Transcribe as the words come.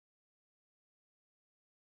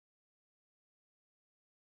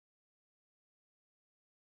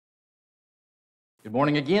Good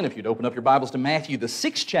morning again. If you'd open up your Bibles to Matthew, the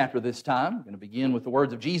 6th chapter this time. We're going to begin with the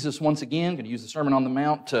words of Jesus once again. Going to use the Sermon on the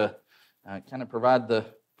Mount to kind of provide the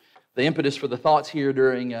impetus for the thoughts here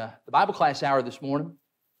during the Bible class hour this morning.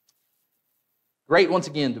 Great once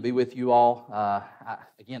again to be with you all.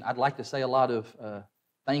 I'd like to say a lot of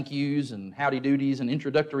thank yous and howdy doodies and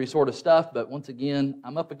introductory sort of stuff, but once again,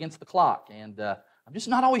 I'm up against the clock, and I'm just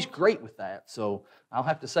not always great with that, so I'll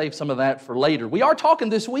have to save some of that for later. We are talking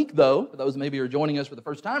this week, though, for those maybe who are joining us for the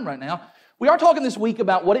first time right now, we are talking this week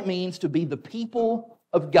about what it means to be the people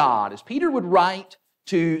of God. As Peter would write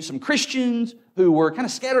to some Christians who were kind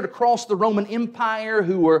of scattered across the Roman Empire,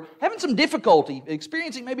 who were having some difficulty,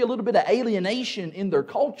 experiencing maybe a little bit of alienation in their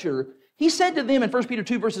culture, he said to them in 1 Peter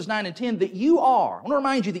 2, verses 9 and 10, that you are, I want to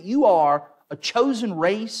remind you that you are a chosen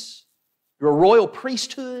race, you're a royal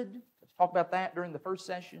priesthood. Let's talk about that during the first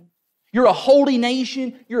session. You're a holy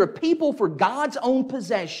nation, you're a people for God's own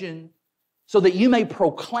possession, so that you may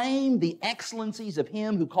proclaim the excellencies of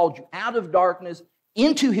Him who called you out of darkness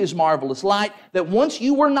into His marvelous light, that once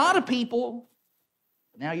you were not a people,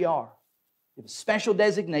 but now you are. You have a special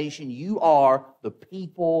designation. You are the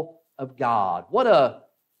people of God. What a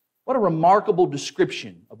remarkable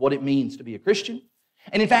description of what it means to be a Christian.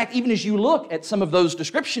 And in fact, even as you look at some of those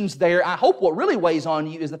descriptions there, I hope what really weighs on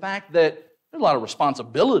you is the fact that there's a lot of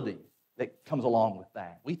responsibility that comes along with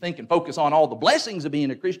that. We think and focus on all the blessings of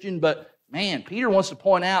being a Christian, but man, Peter wants to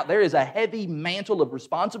point out there is a heavy mantle of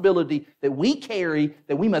responsibility that we carry,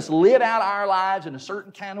 that we must live out our lives in a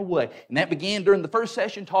certain kind of way. And that began during the first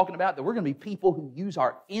session talking about that we're going to be people who use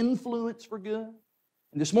our influence for good.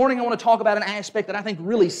 And this morning I want to talk about an aspect that I think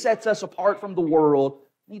really sets us apart from the world.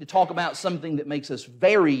 We need to talk about something that makes us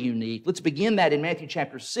very unique. Let's begin that in Matthew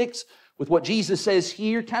chapter 6 with what Jesus says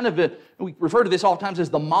here. We refer to this oftentimes as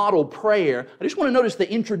the model prayer. I just want to notice the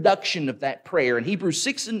introduction of that prayer. In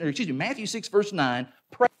Matthew 6, verse 9,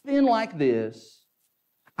 pray then like this,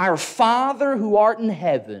 Our Father who art in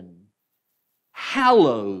heaven,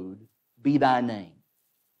 hallowed be thy name.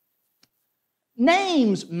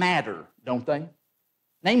 Names matter, don't they?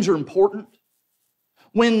 Names are important.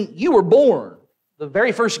 When you were born, the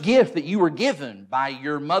very first gift that you were given by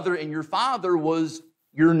your mother and your father was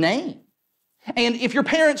your name. And if your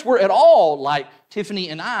parents were at all like Tiffany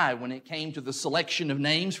and I when it came to the selection of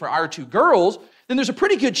names for our two girls, then there's a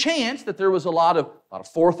pretty good chance that there was a lot of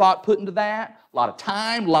forethought put into that, a lot of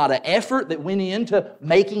time, a lot of effort that went into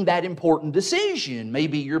making that important decision.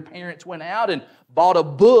 Maybe your parents went out and bought a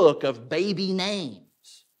book of baby names.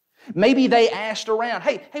 Maybe they asked around,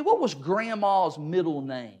 hey, what was Grandma's middle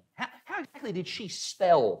name? How exactly did she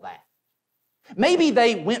spell that? Maybe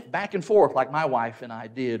they went back and forth like my wife and I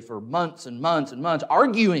did for months and months and months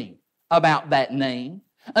arguing about that name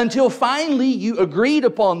until finally you agreed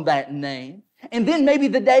upon that name. And then maybe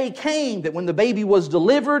the day came that when the baby was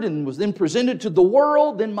delivered and was then presented to the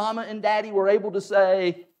world, then Mama and Daddy were able to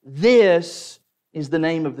say, this is the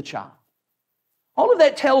name of the child. All of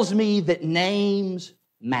that tells me that names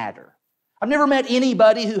matter. I've never met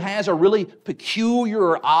anybody who has a really peculiar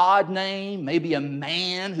or odd name, maybe a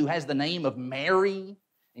man who has the name of Mary,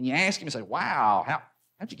 and you ask him and say, wow,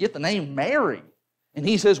 how'd you get the name Mary? And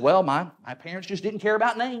he says, well, my parents just didn't care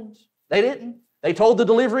about names. They didn't. They told the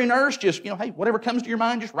delivery nurse, just, hey, whatever comes to your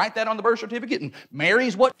mind, just write that on the birth certificate, and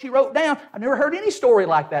Mary's what she wrote down. I've never heard any story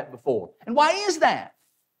like that before. And why is that?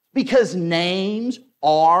 Because names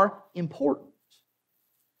are important.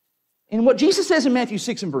 And what Jesus says in Matthew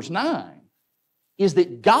 6 and verse 9 is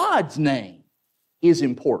that God's name is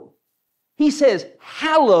important. He says,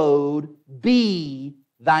 hallowed be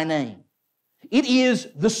thy name. It is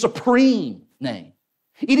the supreme name.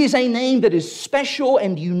 It is a name that is special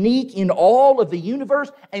and unique in all of the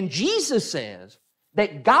universe. And Jesus says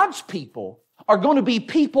that God's people are going to be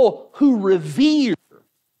people who revere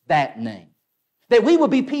that name. That we will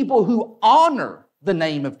be people who honor the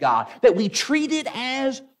name of God. That we treat it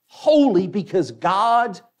as holy because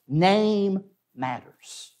God's name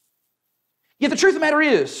matters. Yet the truth of the matter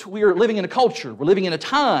is, we are living in a culture, we're living in a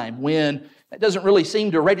time when that doesn't really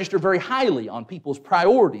seem to register very highly on people's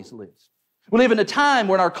priorities list. We live in a time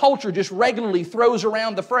when our culture just regularly throws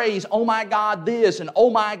around the phrase, oh my God this and oh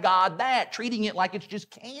my God that, treating it like it's just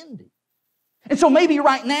candy. And so maybe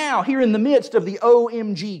right now, here in the midst of the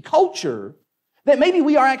OMG culture, that maybe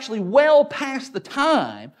we are actually well past the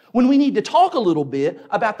time when we need to talk a little bit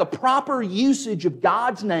about the proper usage of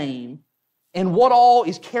God's name and what all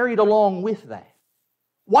is carried along with that.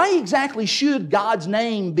 Why exactly should God's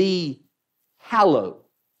name be hallowed?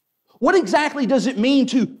 What exactly does it mean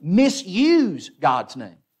to misuse God's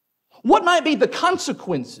name? What might be the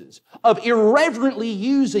consequences of irreverently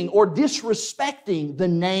using or disrespecting the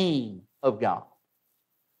name of God?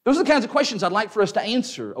 Those are the kinds of questions I'd like for us to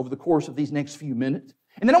answer over the course of these next few minutes.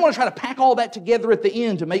 And then I want to try to pack all that together at the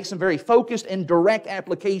end to make some very focused and direct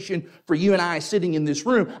application for you and I sitting in this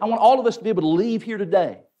room. I want all of us to be able to leave here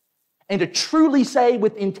today and to truly say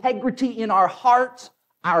with integrity in our hearts,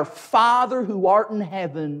 Our Father who art in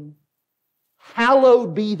heaven,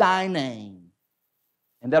 hallowed be thy name,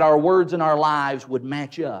 and that our words and our lives would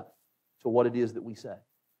match up to what it is that we say.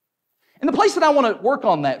 And the place that I want to work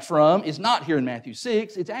on that from is not here in Matthew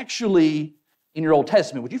 6. It's actually in your Old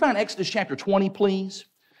Testament. Would you find Exodus chapter 20, please?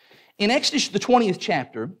 In Exodus, the 20th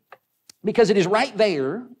chapter, because it is right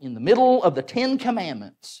there in the middle of the Ten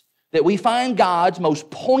Commandments that we find God's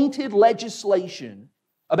most pointed legislation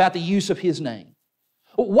about the use of His name.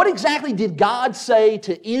 What exactly did God say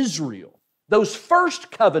to Israel, those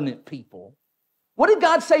first covenant people? What did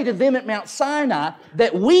God say to them at Mount Sinai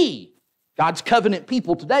that we, God's covenant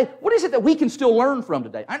people today, what is it that we can still learn from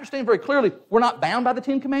today? I understand very clearly we're not bound by the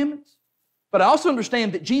Ten Commandments, but I also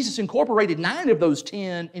understand that Jesus incorporated 9 of those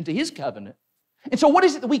 10 into His covenant. And so what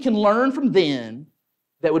is it that we can learn from then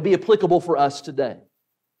that would be applicable for us today?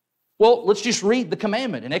 Well, let's just read the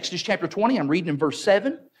commandment. In Exodus chapter 20, I'm reading in verse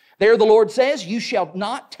 7. There the Lord says, "You shall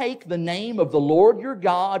not take the name of the Lord your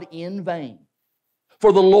God in vain.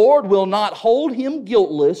 For the Lord will not hold him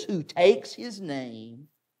guiltless who takes His name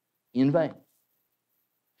in vain."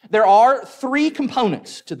 There are 3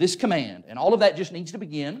 components to this command, and all of that just needs to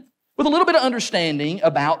begin with a little bit of understanding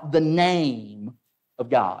about the name of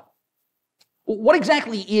God. What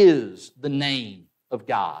exactly is the name of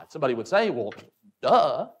God? Somebody would say, well,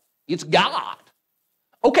 duh, it's God.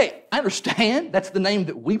 Okay, I understand that's the name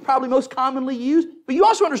that we probably most commonly use, but you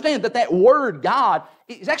also understand that that word God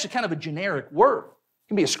is actually kind of a generic word. It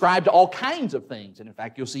can be ascribed to all kinds of things, and in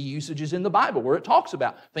fact, you'll see usages in the Bible where it talks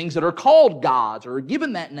about things that are called gods or are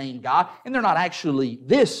given that name God, and they're not actually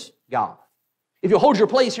this God. If you'll hold your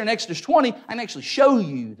place here in Exodus 20, I can actually show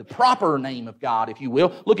you the proper name of God, if you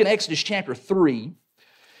will. Look at Exodus chapter 3.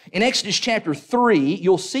 In Exodus chapter 3,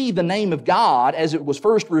 you'll see the name of God as it was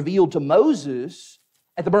first revealed to Moses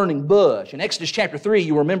at the burning bush. In Exodus chapter 3,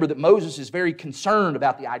 you remember that Moses is very concerned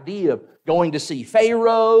about the idea of going to see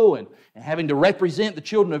Pharaoh and having to represent the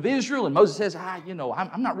children of Israel. And Moses says,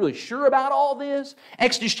 I'm not really sure about all this.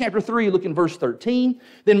 Exodus chapter 3, look in verse 13.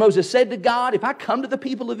 Then Moses said to God, "If I come to the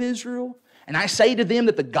people of Israel and I say to them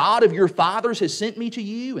that the God of your fathers has sent me to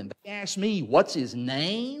you, and they ask me, what's His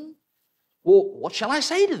name? Well, what shall I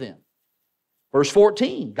say to them?" Verse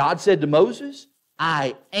 14, God said to Moses,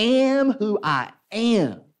 "I am who I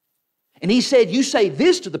am." And He said, "You say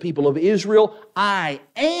this to the people of Israel, I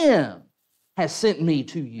am has sent me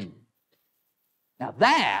to you." Now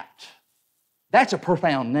that's a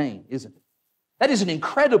profound name, isn't it? That is an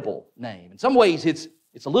incredible name. In some ways, it's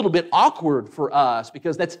a little bit awkward for us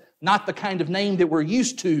because that's not the kind of name that we're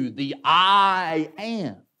used to, the I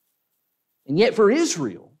am. And yet for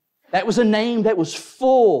Israel, that was a name that was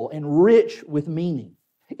full and rich with meaning.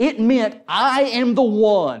 It meant, I am the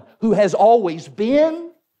one who has always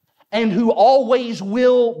been and who always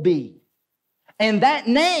will be. And that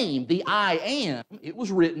name, the I am, it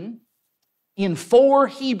was written in 4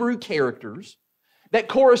 Hebrew characters that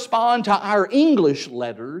correspond to our English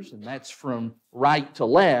letters, and that's from right to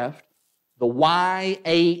left, the YHWH.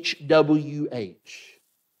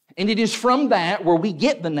 And it is from that where we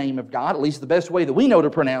get the name of God, at least the best way that we know to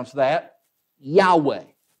pronounce that, Yahweh.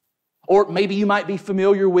 Or maybe you might be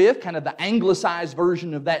familiar with kind of the anglicized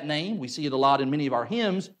version of that name. We see it a lot in many of our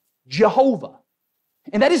hymns, Jehovah.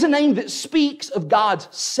 And that is a name that speaks of God's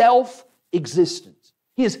self-existence,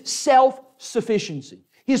 His self-sufficiency,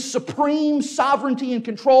 His supreme sovereignty and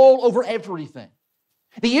control over everything.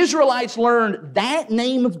 The Israelites learned that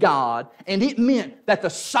name of God, and it meant that the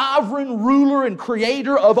sovereign ruler and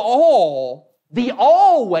creator of all, the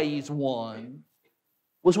always one,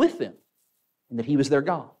 was with them, and that He was their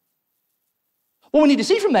God. What we need to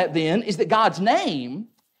see from that then is that God's name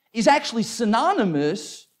is actually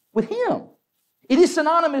synonymous with Him. It is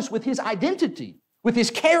synonymous with His identity, with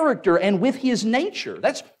His character, and with His nature.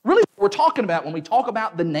 That's really what we're talking about when we talk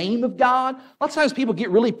about the name of God. A lot of times people get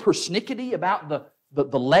really persnickety about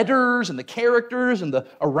the letters and the characters and the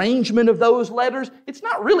arrangement of those letters. It's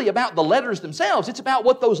not really about the letters themselves. It's about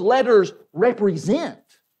what those letters represent.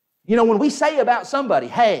 You know, when we say about somebody,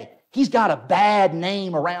 hey, he's got a bad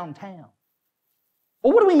name around town.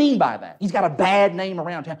 Well, what do we mean by that? He's got a bad name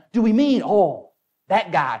around town. Do we mean,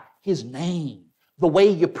 that guy, his name, the way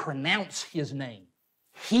you pronounce his name,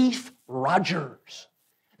 Heath Rogers.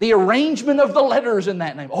 The arrangement of the letters in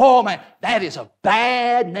that name. Oh man, that is a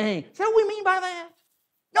bad name. Is that what we mean by that?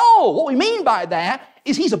 No, what we mean by that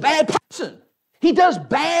is he's a bad person. He does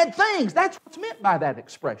bad things. That's what's meant by that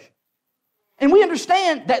expression. And we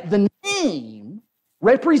understand that the name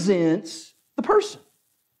represents the person.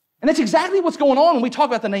 And that's exactly what's going on when we talk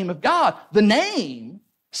about the name of God. The name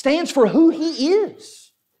stands for who He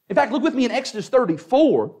is. In fact, look with me in Exodus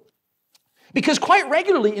 34, because quite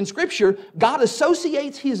regularly in Scripture, God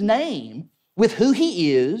associates His name with who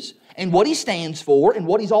He is and what He stands for and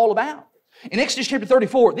what He's all about. In Exodus chapter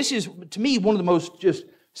 34, this is, to me, one of the most just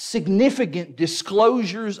significant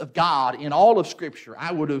disclosures of God in all of Scripture.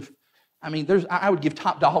 I would give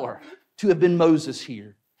top dollar to have been Moses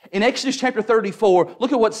here. In Exodus chapter 34,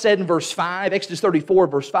 look at what's said in verse 5, Exodus 34,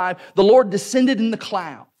 verse 5. The Lord descended in the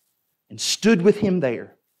cloud and stood with him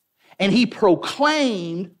there. And He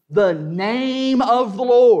proclaimed the name of the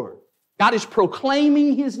Lord. God is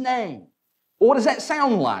proclaiming His name. Well, what does that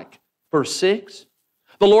sound like? Verse 6.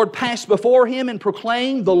 The Lord passed before him and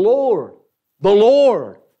proclaimed, the Lord,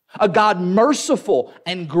 a God merciful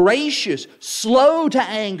and gracious, slow to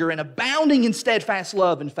anger and abounding in steadfast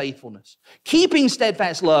love and faithfulness, keeping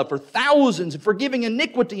steadfast love for thousands and forgiving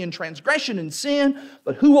iniquity and transgression and sin,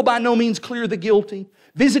 but who will by no means clear the guilty,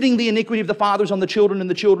 visiting the iniquity of the fathers on the children and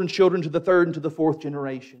the children's children to the third and to the fourth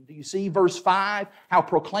generation. Do you see verse 5, how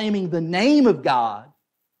proclaiming the name of God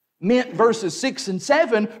meant verses 6 and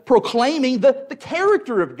 7 proclaiming the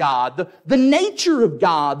character of God, the nature of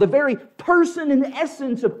God, the very person and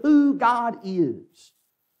essence of who God is.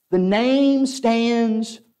 The name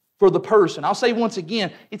stands for the person. I'll say once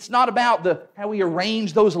again, it's not about how we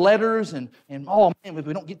arrange those letters and oh man, if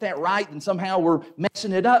we don't get that right, then somehow we're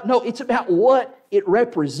messing it up. No, it's about what it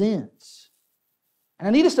represents. And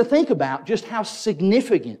I need us to think about just how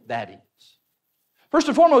significant that is. First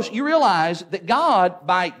and foremost, you realize that God,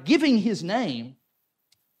 by giving His name,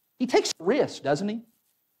 He takes a risk, doesn't He?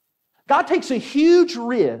 God takes a huge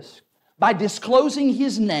risk by disclosing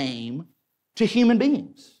His name to human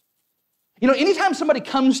beings. You know, anytime somebody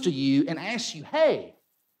comes to you and asks you, hey,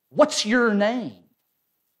 what's your name?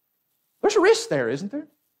 There's a risk there, isn't there?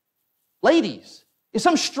 Ladies, if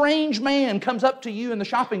some strange man comes up to you in the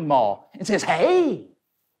shopping mall and says, hey,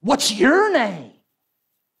 what's your name?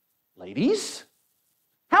 Ladies,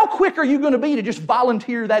 how quick are you going to be to just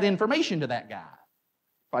volunteer that information to that guy?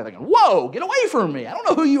 Probably thinking, whoa, get away from me. I don't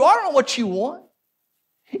know who you are. I don't know what you want.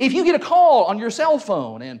 If you get a call on your cell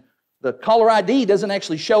phone and the caller ID doesn't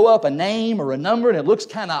actually show up a name or a number and it looks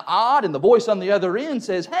kind of odd and the voice on the other end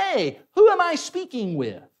says, hey, who am I speaking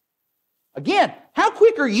with? Again, how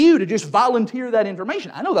quick are you to just volunteer that information?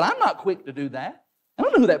 I know that I'm not quick to do that. I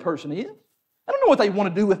don't know who that person is. I don't know what they want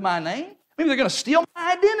to do with my name. Maybe they're going to steal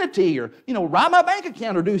my identity or, rob my bank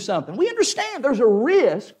account or do something. We understand there's a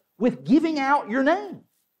risk with giving out your name.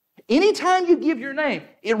 Anytime you give your name,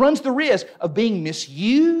 it runs the risk of being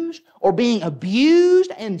misused or being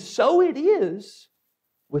abused, and so it is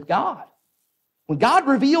with God. When God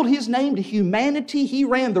revealed His name to humanity, He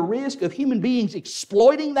ran the risk of human beings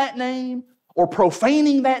exploiting that name or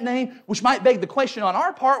profaning that name, which might beg the question on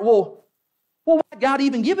our part, well, why did God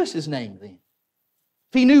even give us His name then?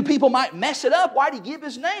 If He knew people might mess it up, why did He give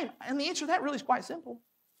His name? And the answer to that really is quite simple.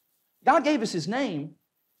 God gave us His name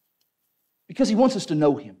because He wants us to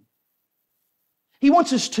know Him. He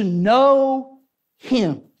wants us to know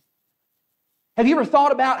Him. Have you ever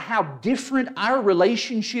thought about how different our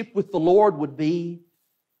relationship with the Lord would be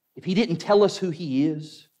if He didn't tell us who He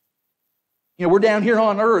is? We're down here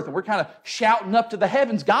on earth and we're kind of shouting up to the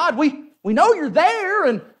heavens, God, we know You're there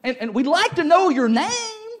and we'd like to know Your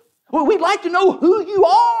name. We'd like to know who You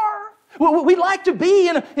are. We'd like to be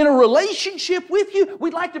in a relationship with You.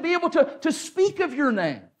 We'd like to be able to speak of Your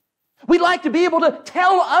name. We'd like to be able to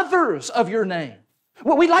tell others of Your name.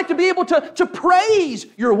 We'd like to be able to praise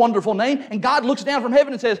Your wonderful name. And God looks down from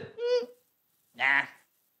heaven and says, nah,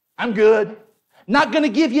 I'm good. Not going to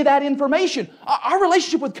give you that information. Our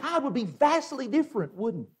relationship with God would be vastly different,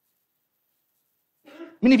 wouldn't it?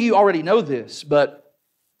 Many of you already know this, but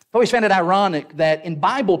I always found it ironic that in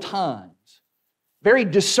Bible times, very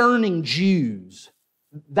discerning Jews,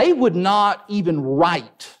 they would not even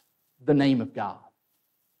write the name of God.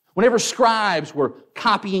 Whenever scribes were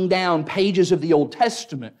copying down pages of the Old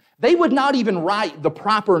Testament, they would not even write the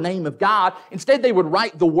proper name of God. Instead, they would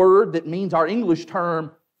write the word that means our English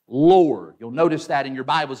term, Lord. You'll notice that in your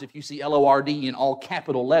Bibles if you see L-O-R-D in all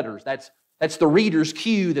capital letters. That's the reader's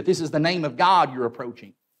cue that this is the name of God you're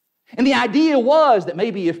approaching. And the idea was that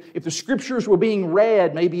maybe if the Scriptures were being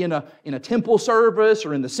read, maybe in a temple service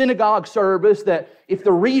or in the synagogue service, that if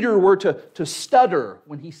the reader were to stutter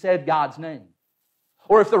when he said God's name,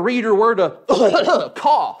 or if the reader were to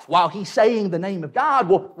cough while he's saying the name of God,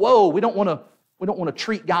 well, we don't want to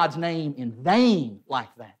treat God's name in vain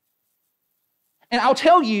like that. And I'll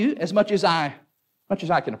tell you, as much as I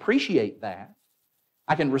can appreciate that,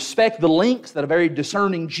 I can respect the lengths that a very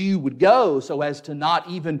discerning Jew would go so as to not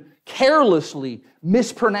even carelessly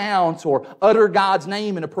mispronounce or utter God's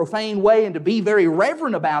name in a profane way and to be very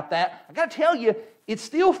reverent about that. I got to tell you, it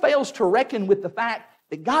still fails to reckon with the fact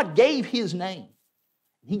that God gave His name.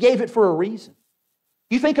 He gave it for a reason.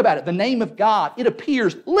 You think about it, the name of God, it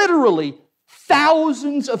appears literally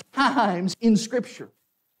thousands of times in Scripture.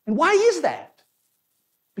 And why is that?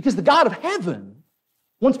 Because the God of heaven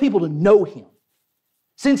wants people to know Him.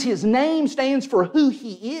 Since His name stands for who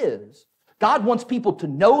He is, God wants people to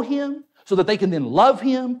know Him so that they can then love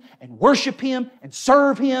Him and worship Him and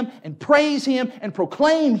serve Him and praise Him and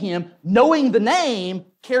proclaim Him. Knowing the name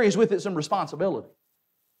carries with it some responsibility.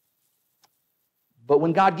 But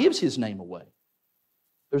when God gives His name away,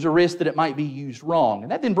 there's a risk that it might be used wrong.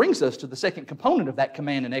 And that then brings us to the second component of that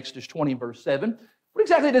command in Exodus 20, verse 7. What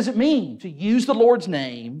exactly does it mean to use the Lord's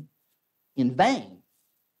name in vain?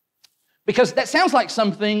 Because that sounds like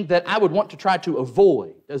something that I would want to try to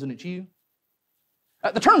avoid, doesn't it you?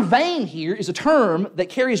 The term vain here is a term that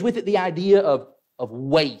carries with it the idea of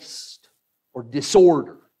waste or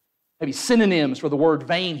disorder. Maybe synonyms for the word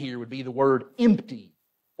vain here would be the word empty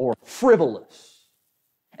or frivolous.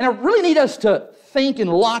 And I really need us to think and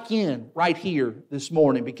lock in right here this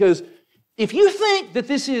morning, because if you think that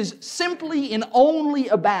this is simply and only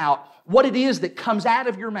about what it is that comes out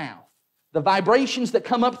of your mouth, the vibrations that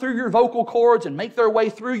come up through your vocal cords and make their way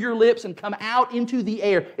through your lips and come out into the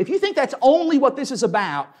air, if you think that's only what this is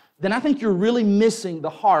about, then I think you're really missing the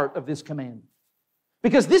heart of this command.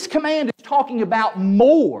 Because this command is talking about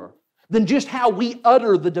more than just how we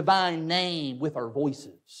utter the divine name with our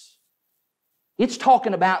voices. It's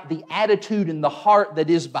talking about the attitude and the heart that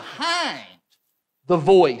is behind the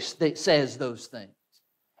voice that says those things.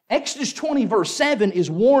 Exodus 20, verse 7 is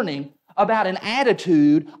warning about an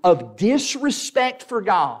attitude of disrespect for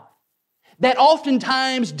God that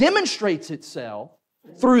oftentimes demonstrates itself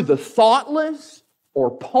through the thoughtless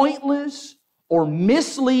or pointless or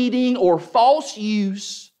misleading or false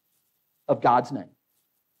use of God's name.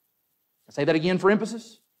 I'll say that again for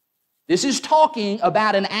emphasis. This is talking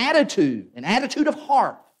about an attitude of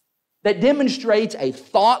heart that demonstrates a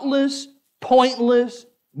thoughtless, pointless,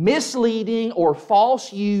 misleading, or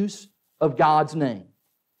false use of God's name.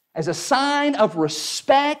 As a sign of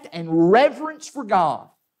respect and reverence for God,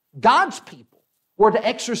 God's people were to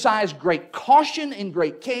exercise great caution and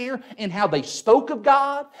great care in how they spoke of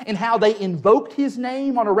God and how they invoked His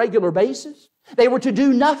name on a regular basis. They were to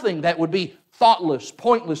do nothing that would be thoughtless,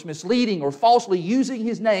 pointless, misleading, or falsely using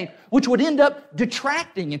His name, which would end up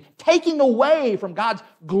detracting and taking away from God's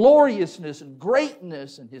gloriousness and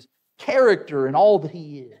greatness and His character and all that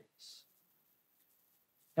He is.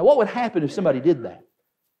 Now, what would happen if somebody did that?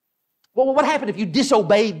 Well, what would happen if you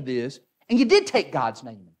disobeyed this and you did take God's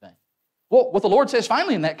name in vain? Well, what the Lord says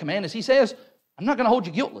finally in that command is He says, I'm not going to hold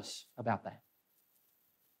you guiltless about that.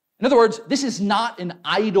 In other words, this is not an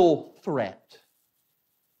idle threat.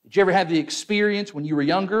 Did you ever have the experience when you were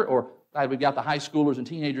younger, or glad we've got the high schoolers and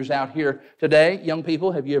teenagers out here today, young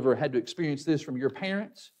people, have you ever had to experience this from your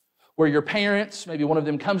parents? Where your parents, maybe one of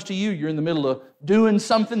them comes to you, you're in the middle of doing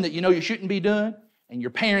something that you know you shouldn't be doing, and your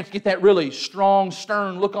parents get that really strong,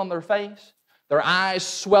 stern look on their face. Their eyes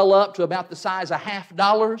swell up to about the size of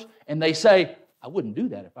 $50, and they say, I wouldn't do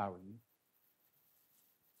that if I were you.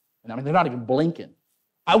 And I mean, they're not even blinking.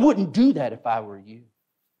 I wouldn't do that if I were you.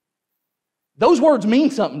 Those words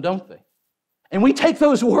mean something, don't they? And we take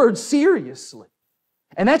those words seriously.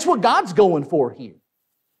 And that's what God's going for here.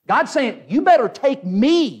 God's saying, you better take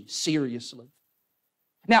me seriously.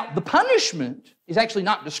 Now, the punishment is actually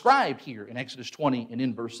not described here in Exodus 20 and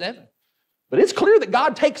in verse 7. But it's clear that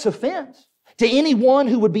God takes offense to anyone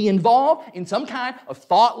who would be involved in some kind of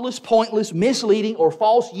thoughtless, pointless, misleading, or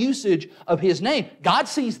false usage of His name. God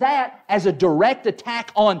sees that as a direct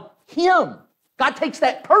attack on Him. God takes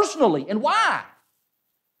that personally. And why?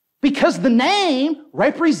 Because the name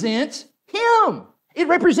represents Him. It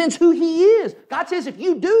represents who He is. God says if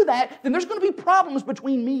you do that, then there's going to be problems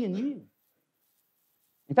between me and you.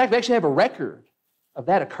 In fact, we actually have a record of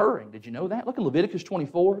that occurring. Did you know that? Look at Leviticus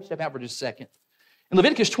 24. Step out for just a second. In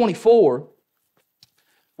Leviticus 24,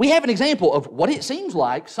 we have an example of what it seems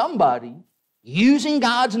like somebody using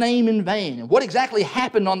God's name in vain. And what exactly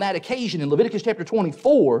happened on that occasion in Leviticus chapter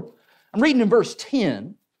 24, I'm reading in verse 10.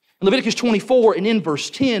 In Leviticus 24 and in verse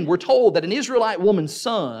 10, we're told that an Israelite woman's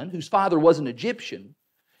son, whose father was an Egyptian,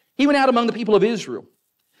 he went out among the people of Israel.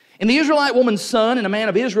 And the Israelite woman's son and a man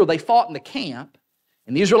of Israel, they fought in the camp.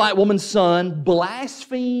 And the Israelite woman's son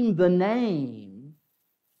blasphemed the name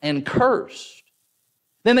and cursed.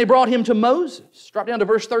 Then they brought him to Moses. Drop down to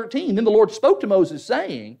verse 13. Then the Lord spoke to Moses,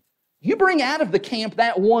 saying, you bring out of the camp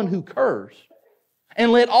that one who cursed,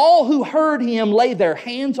 and let all who heard him lay their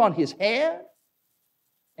hands on his head,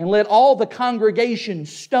 and let all the congregation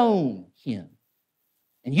stone him.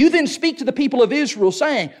 And you then speak to the people of Israel,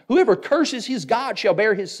 saying, whoever curses his God shall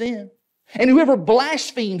bear his sin, and whoever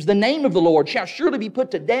blasphemes the name of the Lord shall surely be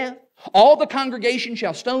put to death. All the congregation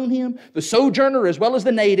shall stone him, the sojourner as well as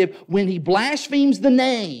the native. When he blasphemes the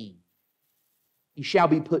name, he shall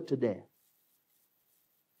be put to death.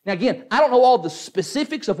 Now again, I don't know all the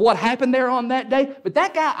specifics of what happened there on that day, but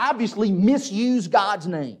that guy obviously misused God's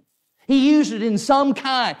name. He used it in some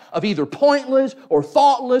kind of either pointless or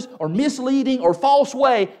thoughtless or misleading or false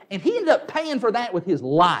way, and he ended up paying for that with his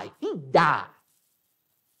life. He died.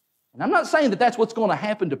 And I'm not saying that that's what's going to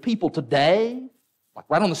happen to people today. Like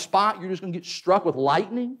right on the spot, you're just going to get struck with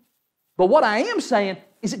lightning. But what I am saying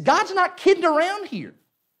is that God's not kidding around here.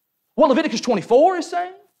 What Leviticus 24 is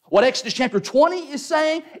saying, what Exodus chapter 20 is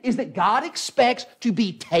saying, is that God expects to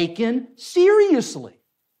be taken seriously.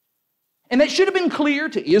 And that should have been clear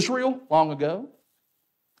to Israel long ago.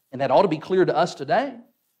 And that ought to be clear to us today.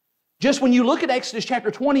 Just when you look at Exodus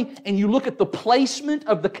chapter 20 and you look at the placement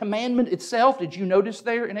of the commandment itself, did you notice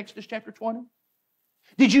there in Exodus chapter 20?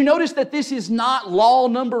 Did you notice that this is not law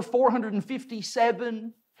number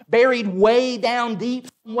 457, buried way down deep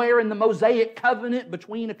somewhere in the Mosaic covenant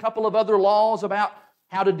between a couple of other laws about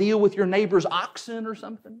how to deal with your neighbor's oxen or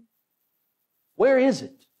something? Where is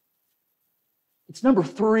it? It's number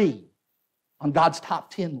 3 on God's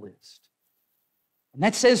top 10 list. And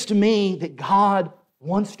that says to me that God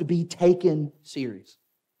wants to be taken seriously.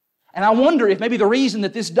 And I wonder if maybe the reason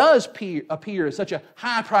that this does appear as such a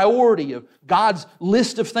high priority of God's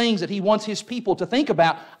list of things that He wants His people to think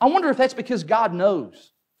about, I wonder if that's because God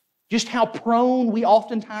knows just how prone we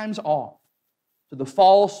oftentimes are to the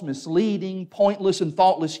false, misleading, pointless, and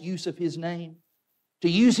thoughtless use of His name. To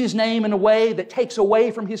use His name in a way that takes away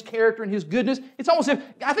from His character and His goodness. It's almost as if,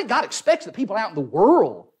 I think God expects that people out in the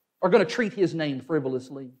world are going to treat His name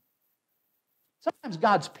frivolously. Sometimes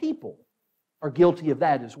God's people are guilty of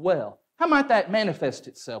that as well. How might that manifest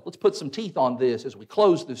itself? Let's put some teeth on this as we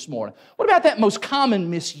close this morning. What about that most common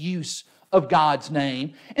misuse of God's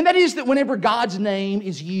name? And that is that whenever God's name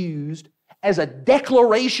is used as a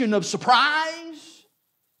declaration of surprise,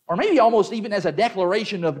 or maybe almost even as a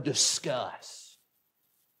declaration of disgust.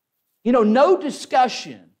 You know, no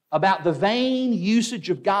discussion about the vain usage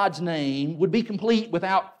of God's name would be complete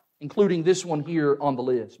without including this one here on the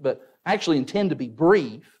list. But I actually intend to be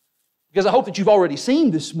brief, because I hope that you've already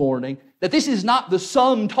seen this morning that this is not the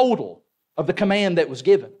sum total of the command that was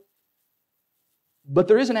given. But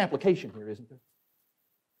there is an application here, isn't there?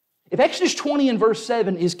 If Exodus 20 and verse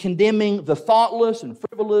 7 is condemning the thoughtless and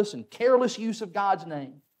frivolous and careless use of God's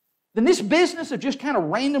name, then this business of just kind of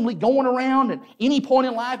randomly going around at any point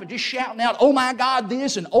in life and just shouting out, oh my God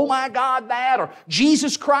this and oh my God that, or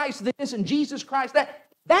Jesus Christ this and Jesus Christ that,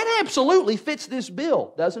 that absolutely fits this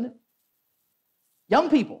bill, doesn't it? Young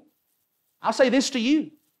people, I'll say this to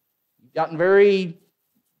you. You've gotten very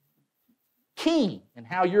keen in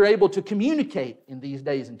how you're able to communicate in these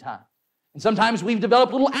days and times. And sometimes we've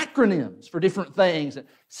developed little acronyms for different things that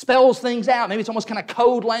spells things out. Maybe it's almost kind of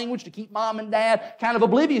code language to keep mom and dad kind of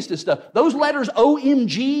oblivious to stuff. Those letters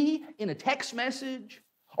OMG in a text message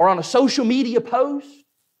or on a social media post,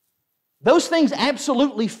 those things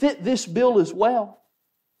absolutely fit this bill as well.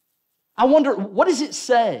 I wonder, what does it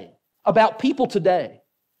say about people today?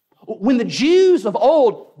 When the Jews of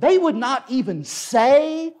old, they would not even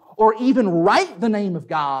say or even write the name of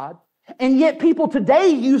God, and yet people today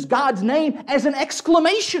use God's name as an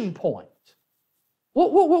exclamation point.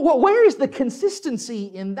 Where is the consistency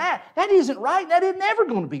in that? That isn't right. That is never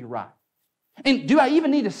going to be right. And do I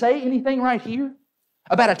even need to say anything right here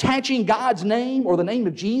about attaching God's name or the name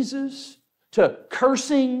of Jesus to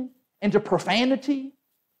cursing and to profanity?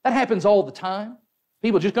 That happens all the time.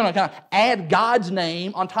 People are just going to kind of add God's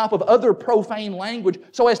name on top of other profane language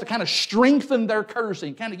so as to kind of strengthen their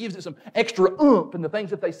cursing. Kind of gives it some extra oomph in the things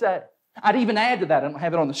that they say. I'd even add to that, I don't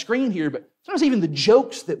have it on the screen here, but sometimes even the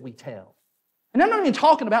jokes that we tell. And I'm not even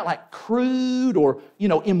talking about like crude or,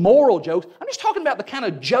 immoral jokes. I'm just talking about the kind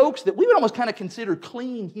of jokes that we would almost kind of consider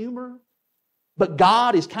clean humor. But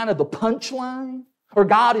God is kind of the punchline, or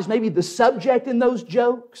God is maybe the subject in those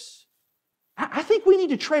jokes. I think we need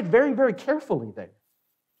to tread very, very carefully there.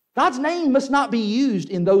 God's name must not be used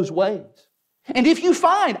in those ways. And if you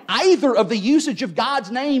find either of the usage of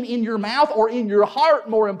God's name in your mouth or in your heart,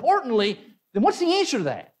 more importantly, then what's the answer to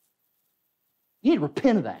that? You need to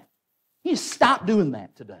repent of that. You need to stop doing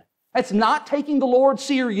that today. That's not taking the Lord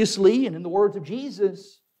seriously, and in the words of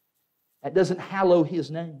Jesus, that doesn't hallow His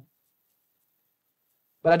name.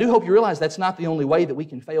 But I do hope you realize that's not the only way that we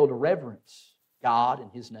can fail to reverence God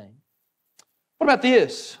and His name. What about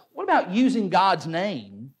this? What about using God's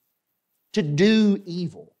name to do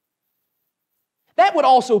evil? That would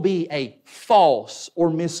also be a false or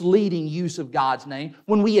misleading use of God's name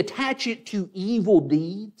when we attach it to evil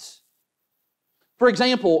deeds. For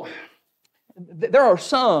example, there are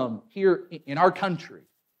some here in our country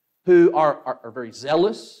who are very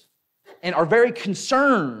zealous and are very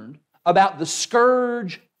concerned about the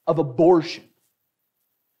scourge of abortion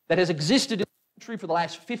that has existed in the country for the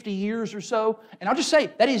last 50 years or so. And I'll just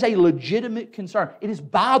say, that is a legitimate concern. It is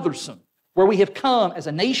bothersome where we have come as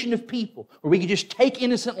a nation of people, where we can just take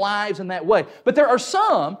innocent lives in that way. But there are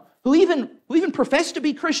some who even profess to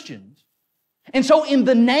be Christians. And so in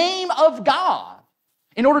the name of God,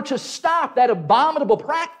 in order to stop that abominable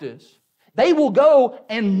practice, they will go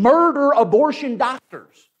and murder abortion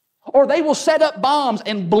doctors. Or they will set up bombs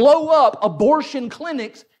and blow up abortion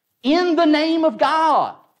clinics in the name of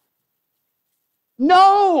God.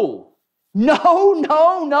 No! No,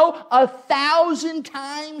 no, no. 1,000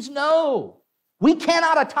 times no. We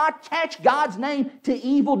cannot attach God's name to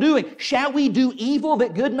evil doing. Shall we do evil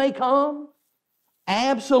that good may come?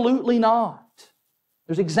 Absolutely not.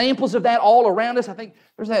 There's examples of that all around us. I think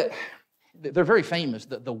there's that, they're very famous,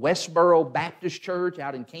 the Westboro Baptist Church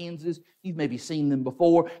out in Kansas. You've maybe seen them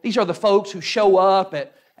before. These are the folks who show up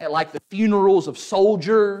at like the funerals of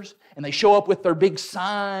soldiers, and they show up with their big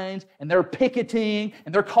signs, and they're picketing,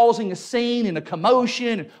 and they're causing a scene and a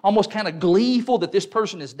commotion, and almost kind of gleeful that this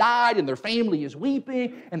person has died, and their family is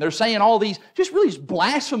weeping, and they're saying all these just really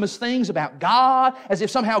blasphemous things about God, as if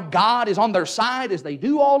somehow God is on their side as they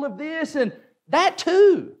do all of this, and that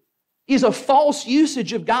too is a false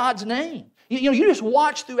usage of God's name. You just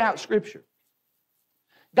watch throughout Scripture.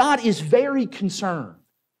 God is very concerned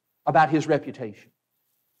about His reputation.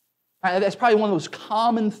 That's probably one of those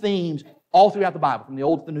common themes all throughout the Bible, from the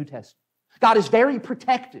Old to the New Testament. God is very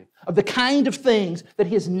protective of the kind of things that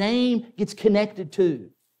His name gets connected to.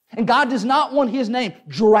 And God does not want His name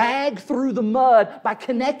dragged through the mud by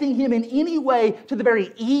connecting Him in any way to the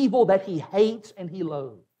very evil that He hates and He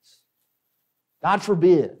loathes. God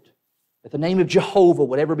forbid that the name of Jehovah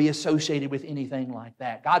would ever be associated with anything like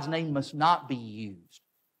that. God's name must not be used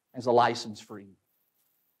as a license for evil.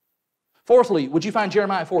 Fourthly, would you find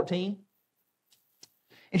Jeremiah 14?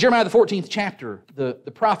 In Jeremiah the 14th chapter, the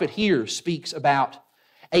prophet here speaks about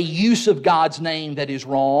a use of God's name that is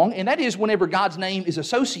wrong, and that is whenever God's name is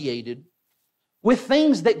associated with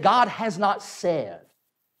things that God has not said.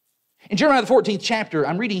 In Jeremiah the 14th chapter,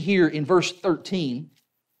 I'm reading here in verse 13.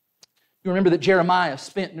 You remember that Jeremiah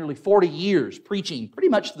spent nearly 40 years preaching pretty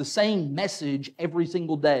much the same message every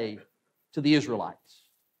single day to the Israelites.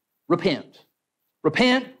 Repent.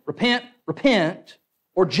 Repent, repent, repent,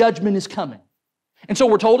 or judgment is coming. And so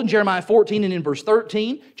we're told in Jeremiah 14 and in verse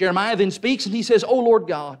 13, Jeremiah then speaks and he says, O Lord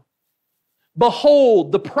God,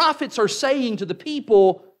 behold, the prophets are saying to the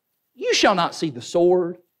people, you shall not see the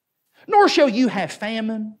sword, nor shall you have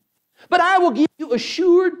famine, but I will give you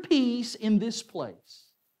assured peace in this place.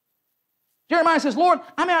 Jeremiah says, Lord,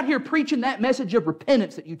 I'm out here preaching that message of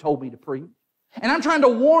repentance that you told me to preach, and I'm trying to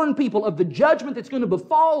warn people of the judgment that's going to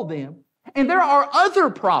befall them. And there are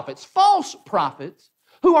other prophets, false prophets,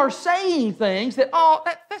 who are saying things that,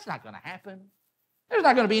 that's not going to happen. There's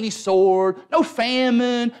not going to be any sword, no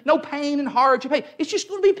famine, no pain and hardship. Hey, it's just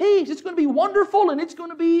going to be peace. It's going to be wonderful and it's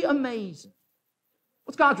going to be amazing.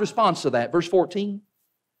 What's God's response to that? Verse 14.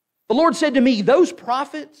 The Lord said to me, those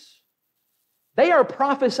prophets, they are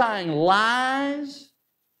prophesying lies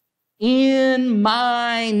in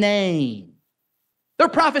my name. They're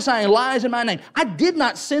prophesying lies in my name. I did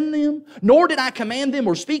not send them, nor did I command them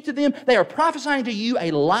or speak to them. They are prophesying to you a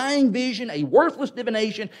lying vision, a worthless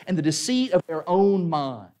divination, and the deceit of their own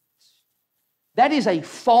minds. That is a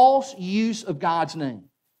false use of God's name.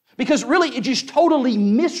 Because really, it just totally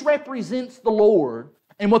misrepresents the Lord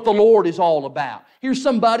and what the Lord is all about. Here's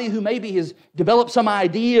somebody who maybe has developed some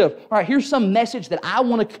idea of, all right, here's some message that I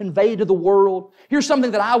want to convey to the world. Here's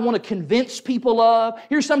something that I want to convince people of.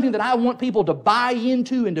 Here's something that I want people to buy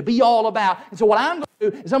into and to be all about. And so what I'm going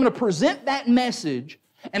to do is I'm going to present that message,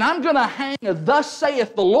 and I'm going to hang a thus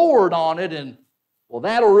saith the Lord on it, and well,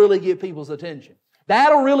 that'll really get people's attention.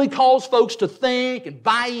 That'll really cause folks to think and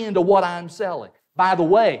buy into what I'm selling. By the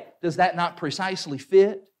way, does that not precisely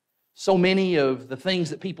fit so many of the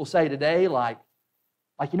things that people say today, like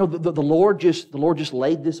the Lord just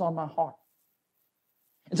laid this on my heart?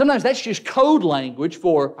 And sometimes that's just code language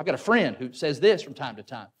for, I've got a friend who says this from time to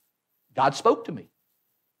time. God spoke to me.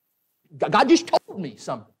 God just told me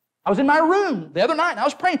something. I was in my room the other night and I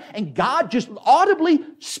was praying, and God just audibly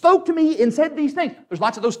spoke to me and said these things. There's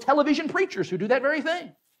lots of those television preachers who do that very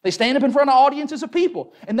thing. They stand up in front of audiences of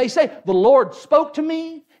people and they say, the Lord spoke to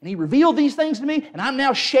me and He revealed these things to me, and I'm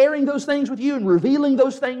now sharing those things with you and revealing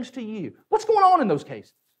those things to you. What's going on in those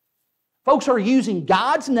cases? Folks are using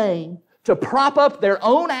God's name to prop up their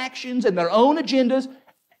own actions and their own agendas,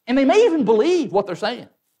 and they may even believe what they're saying.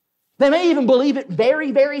 They may even believe it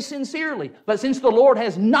very, very sincerely. But since the Lord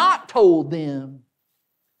has not told them,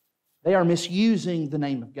 they are misusing the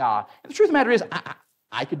name of God. And the truth of the matter is,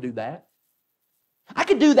 I could do that. I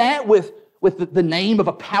could do that with the name of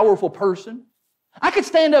a powerful person. I could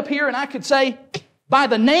stand up here and I could say, by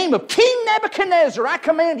the name of King Nebuchadnezzar, I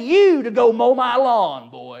command you to go mow my lawn,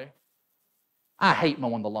 boy. I hate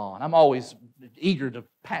mowing the lawn. I'm always eager to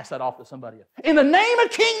pass that off to somebody else. In the name of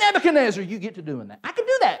King Nebuchadnezzar, you get to doing that. I could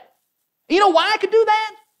do that. You know why I could do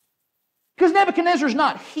that? Because Nebuchadnezzar's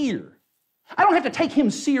not here. I don't have to take him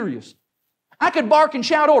serious. I could bark and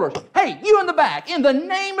shout orders. Hey, you in the back, in the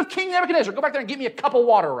name of King Nebuchadnezzar, go back there and get me a cup of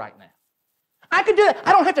water right now. I could do that.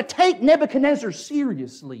 I don't have to take Nebuchadnezzar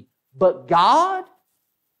seriously. But God,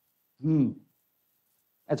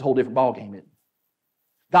 that's a whole different ballgame, isn't it?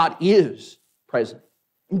 God is present.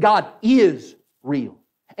 And God is real.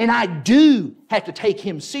 And I do have to take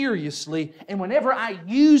Him seriously. And whenever I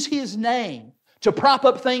use His name to prop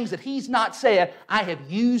up things that He's not said, I have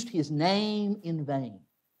used His name in vain.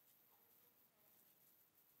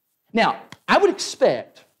 Now, I would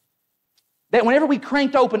expect that whenever we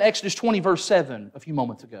cranked open Exodus 20, verse 7 a few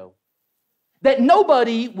moments ago, that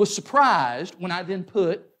nobody was surprised when I then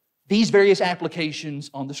put these various applications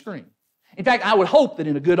on the screen. In fact, I would hope that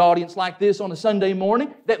in a good audience like this on a Sunday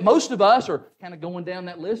morning, that most of us are kind of going down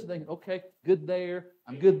that list and thinking, okay, good there,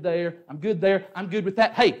 I'm good there, I'm good there, I'm good with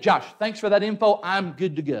that. Hey, Josh, thanks for that info, I'm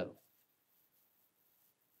good to go.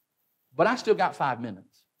 But I still got 5 minutes.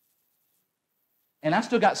 And I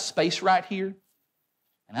still got space right here.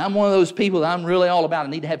 And I'm one of those people that I'm really all about. I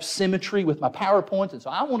need to have symmetry with my PowerPoints, and so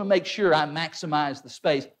I want to make sure I maximize the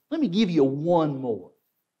space. Let me give you one more.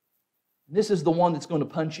 This is the one that's going to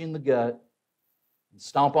punch you in the gut and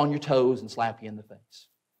stomp on your toes and slap you in the face.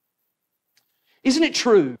 Isn't it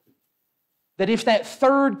true that if that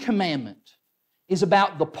third commandment is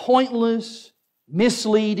about the pointless,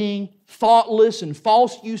 misleading, thoughtless, and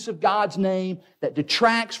false use of God's name that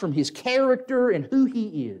detracts from His character and who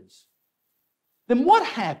He is, then what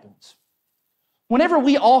happens whenever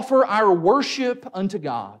we offer our worship unto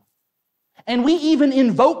God and we even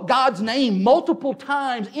invoke God's name multiple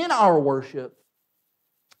times in our worship,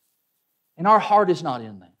 and our heart is not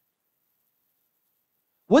in that?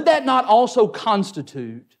 Would that not also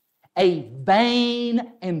constitute a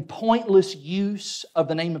vain and pointless use of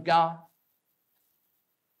the name of God?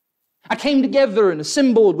 I came together and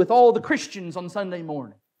assembled with all the Christians on Sunday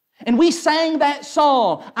morning, and we sang that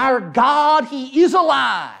song, Our God, He is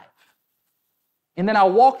alive. And then I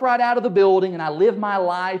walked right out of the building and I lived my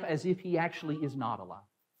life as if He actually is not alive.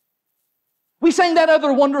 We sang that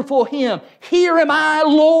other wonderful hymn, Here am I,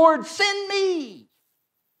 Lord, send me.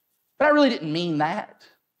 But I really didn't mean that.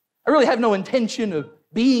 I really have no intention of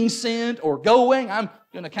being sent or going. I'm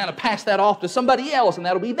going to kind of pass that off to somebody else, and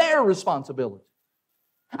that'll be their responsibility.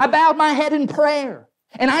 I bowed my head in prayer,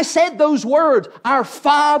 and I said those words, Our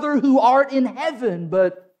Father who art in heaven,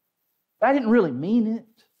 but I didn't really mean it.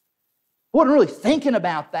 I wasn't really thinking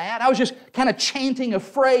about that. I was just kind of chanting a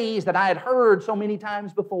phrase that I had heard so many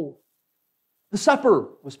times before. The supper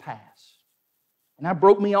was passed, and I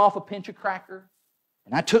broke me off a pinch of cracker,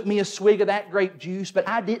 and I took me a swig of that grape juice, but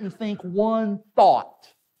I didn't think one thought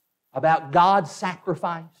about God's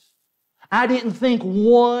sacrifice. I didn't think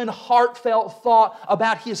one heartfelt thought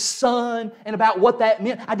about His Son and about what that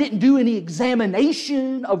meant. I didn't do any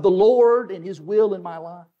examination of the Lord and His will in my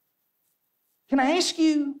life. Can I ask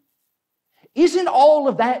you, isn't all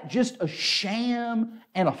of that just a sham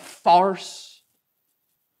and a farce?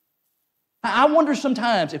 I wonder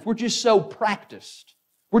sometimes if we're just so practiced,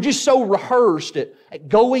 we're just so rehearsed at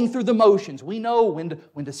going through the motions. We know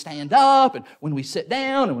when to stand up and when we sit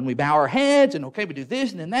down and when we bow our heads and okay, we do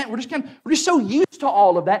this and then that. We're just so used to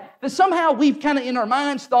all of that somehow we've kind of in our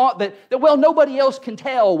minds thought that well, nobody else can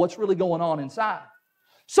tell what's really going on inside.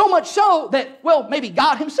 So much so that, well, maybe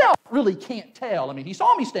God Himself really can't tell. I mean, He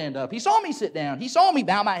saw me stand up. He saw me sit down. He saw me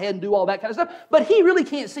bow my head and do all that kind of stuff. But He really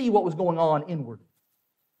can't see what was going on inwardly.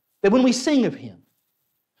 That when we sing of Him,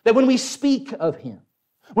 that when we speak of Him,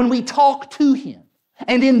 when we talk to Him,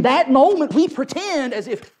 and in that moment we pretend as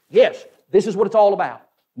if, yes, this is what it's all about.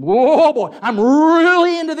 Whoa, boy, I'm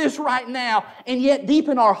really into this right now. And yet deep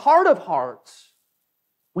in our heart of hearts,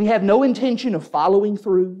 We have no intention of following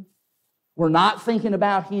through. We're not thinking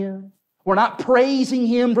about Him. We're not praising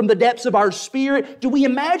Him from the depths of our spirit. Do we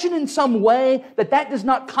imagine in some way that that does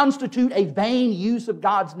not constitute a vain use of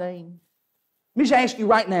God's name? Let me just ask you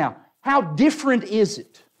right now, how different is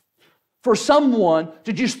it for someone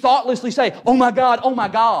to just thoughtlessly say, oh my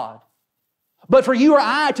God, but for you or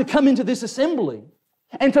I to come into this assembly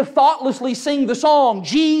and to thoughtlessly sing the song,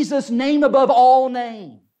 Jesus, name above all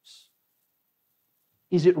names?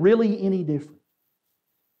 Is it really any different?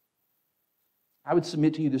 I would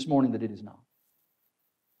submit to you this morning that it is not.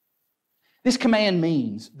 This command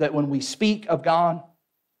means that when we speak of God,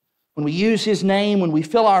 when we use His name, when we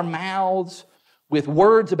fill our mouths with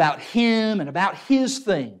words about Him and about His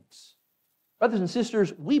things, brothers and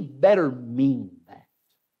sisters, we better mean that.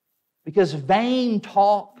 Because vain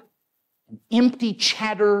talk and empty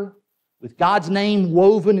chatter with God's name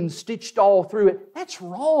woven and stitched all through it, that's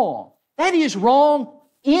wrong. That is wrong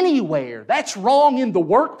anywhere. That's wrong in the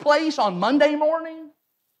workplace on Monday morning.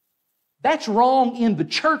 That's wrong in the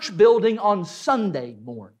church building on Sunday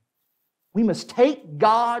morning. We must take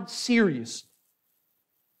God seriously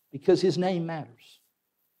because His name matters.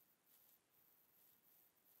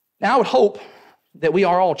 Now, I would hope that we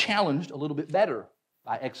are all challenged a little bit better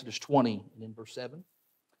by Exodus 20 and in verse 7.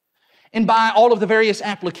 And by all of the various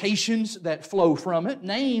applications that flow from it.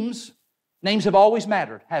 Names have always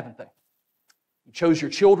mattered, haven't they? You chose your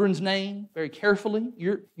children's name very carefully.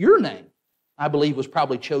 Your name, I believe, was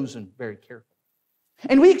probably chosen very carefully.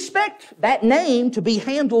 And we expect that name to be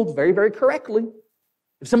handled very, very correctly.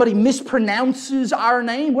 If somebody mispronounces our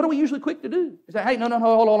name, what are we usually quick to do? We say, hey, no,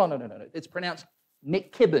 hold on, no. It's pronounced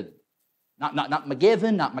McKibben. Not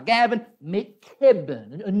McKibben, not McGavin,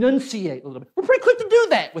 McKibben. Enunciate a little bit. We're pretty quick to do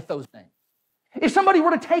that with those names. If somebody were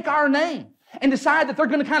to take our name and decide that they're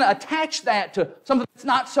going to kind of attach that to something that's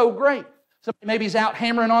not so great, somebody maybe is out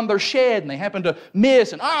hammering on their shed and they happen to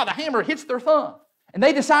miss and the hammer hits their thumb. And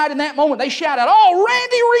they decide in that moment, they shout out, oh,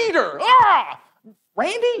 Randy Reader.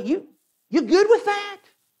 Randy, you good with that?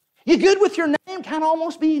 You good with your name kind of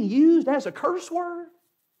almost being used as a curse word?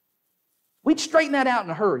 We'd straighten that out in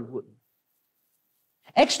a hurry, wouldn't we?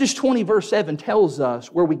 Exodus 20 verse 7 tells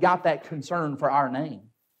us where we got that concern for our name.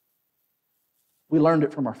 We learned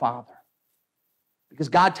it from our Father. Because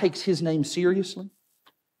God takes His name seriously.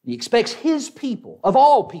 He expects His people, of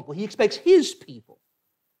all people, He expects His people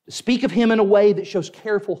to speak of Him in a way that shows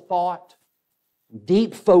careful thought,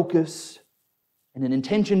 deep focus, and an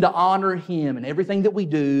intention to honor Him in everything that we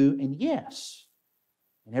do, and yes,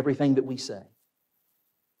 in everything that we say.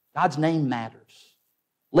 God's name matters.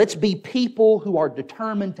 Let's be people who are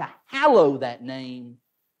determined to hallow that name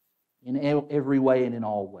in every way and in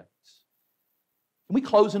all ways. Can we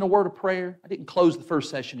close in a word of prayer? I didn't close the first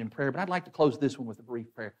session in prayer, but I'd like to close this one with a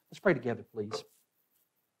brief prayer. Let's pray together, please.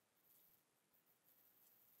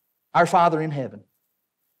 Our Father in heaven,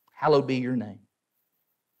 hallowed be your name.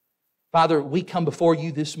 Father, we come before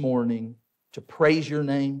you this morning to praise your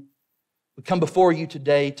name. We come before you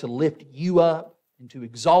today to lift you up and to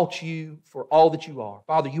exalt you for all that you are.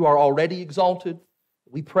 Father, you are already exalted.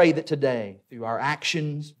 We pray that today, through our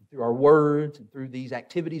actions, through our words, and through these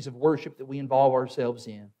activities of worship that we involve ourselves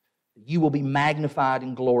in, that you will be magnified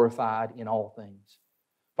and glorified in all things.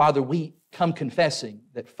 Father, we come confessing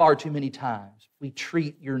that far too many times we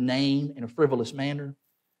treat your name in a frivolous manner.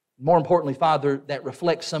 More importantly, Father, that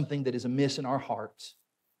reflects something that is amiss in our hearts.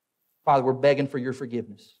 Father, we're begging for your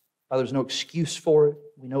forgiveness. Father, there's no excuse for it.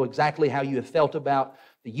 We know exactly how you have felt about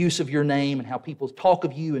the use of your name and how people talk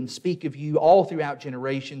of you and speak of you all throughout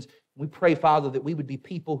generations. We pray, Father, that we would be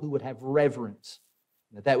people who would have reverence,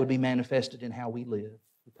 and that would be manifested in how we live.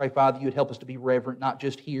 We pray, Father, you would help us to be reverent, not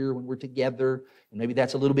just here when we're together, and maybe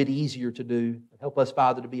that's a little bit easier to do, but help us,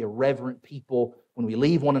 Father, to be a reverent people when we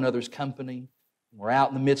leave one another's company, and we're out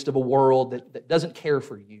in the midst of a world that doesn't care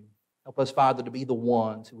for you. Help us, Father, to be the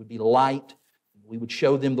ones who would be light. We would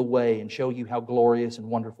show them the way and show you how glorious and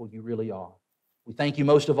wonderful you really are. We thank you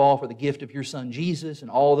most of all for the gift of your Son, Jesus,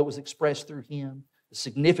 and all that was expressed through Him, the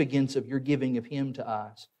significance of your giving of Him to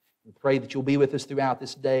us. We pray that you'll be with us throughout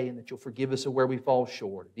this day and that you'll forgive us of where we fall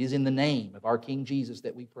short. It is in the name of our King Jesus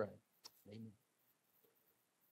that we pray.